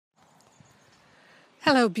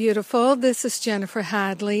Hello, beautiful. This is Jennifer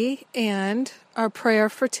Hadley, and our prayer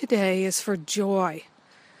for today is for joy.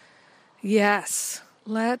 Yes,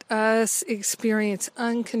 let us experience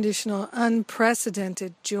unconditional,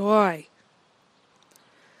 unprecedented joy.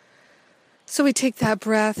 So we take that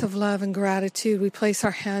breath of love and gratitude, we place our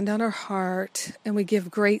hand on our heart, and we give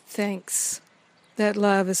great thanks that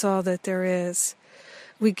love is all that there is.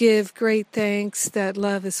 We give great thanks that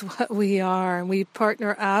love is what we are, and we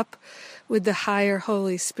partner up with the higher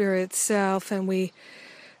Holy Spirit self, and we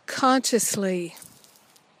consciously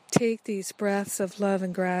take these breaths of love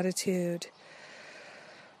and gratitude.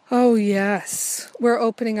 Oh yes, we're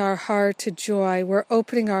opening our heart to joy. We're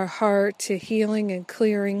opening our heart to healing and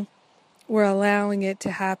clearing. We're allowing it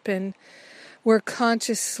to happen. We're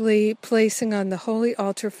consciously placing on the holy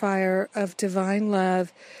altar fire of divine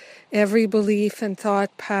love every belief and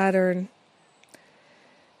thought pattern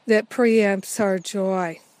that preempts our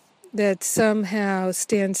joy, that somehow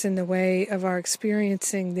stands in the way of our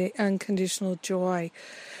experiencing the unconditional joy.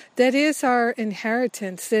 That is our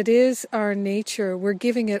inheritance. That is our nature. We're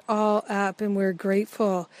giving it all up, and we're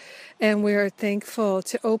grateful and we're thankful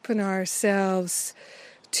to open ourselves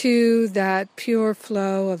to that pure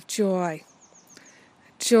flow of joy.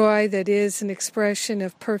 Joy that is an expression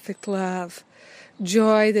of perfect love.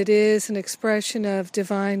 Joy that is an expression of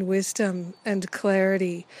divine wisdom and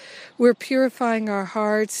clarity. We're purifying our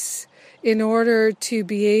hearts in order to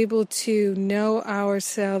be able to know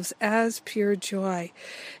ourselves as pure joy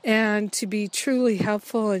and to be truly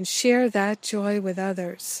helpful and share that joy with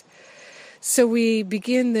others. So we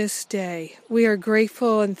begin this day. We are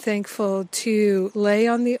grateful and thankful to lay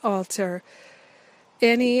on the altar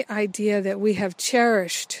any idea that we have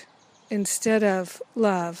cherished instead of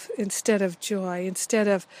love, instead of joy, instead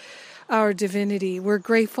of our divinity. We're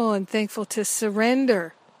grateful and thankful to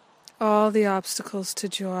surrender all the obstacles to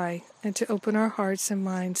joy and to open our hearts and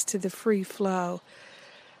minds to the free flow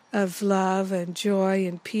of love and joy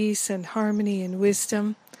and peace and harmony and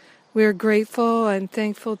wisdom. We're grateful and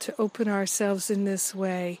thankful to open ourselves in this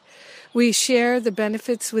way. We share the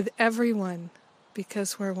benefits with everyone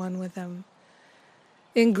because we're one with them.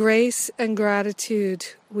 In grace and gratitude,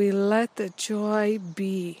 we let the joy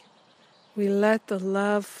be. We let the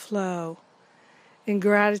love flow. In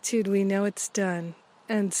gratitude, we know it's done,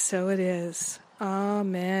 and so it is.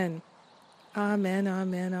 Amen. Amen,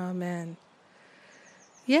 amen, amen.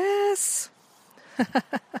 Yes.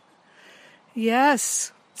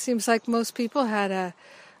 Yes. Seems like most people had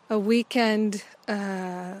a weekend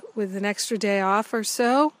with an extra day off or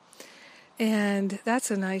so. And that's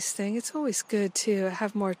a nice thing. It's always good to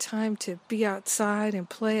have more time to be outside and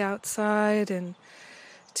play outside and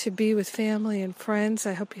to be with family and friends.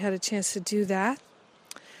 I hope you had a chance to do that.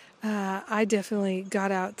 I definitely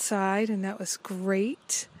got outside, and that was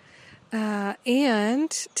great. And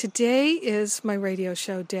today is my radio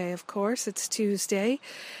show day, of course. It's Tuesday.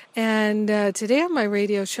 And today on my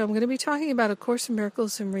radio show, I'm going to be talking about A Course in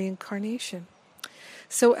Miracles and Reincarnation.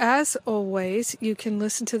 So as always, you can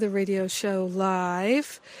listen to the radio show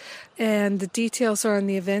live, and the details are on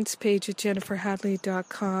the events page at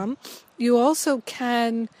jenniferhadley.com. You also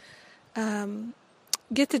can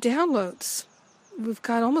get the downloads. We've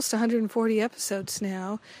got almost 140 episodes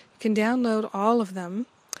now. You can download all of them,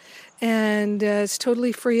 and it's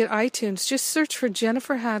totally free at iTunes. Just search for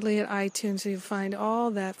Jennifer Hadley at iTunes, and you'll find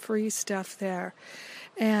all that free stuff there.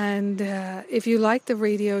 And if you like the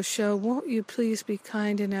radio show, won't you please be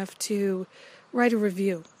kind enough to write a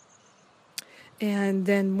review? And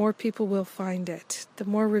then more people will find it. The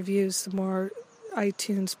more reviews, the more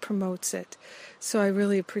iTunes promotes it. So I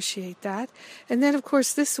really appreciate that. And then, of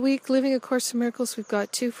course, this week, Living A Course in Miracles, we've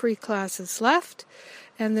got 2 free classes left.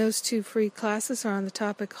 And those 2 free classes are on the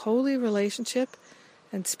topic Holy Relationship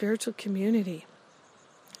and Spiritual Community.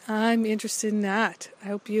 I'm interested in that. I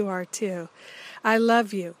hope you are too. I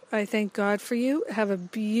love you. I thank God for you. Have a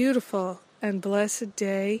beautiful and blessed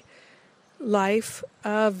day. Life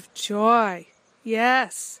of joy.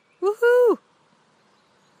 Yes. Woohoo!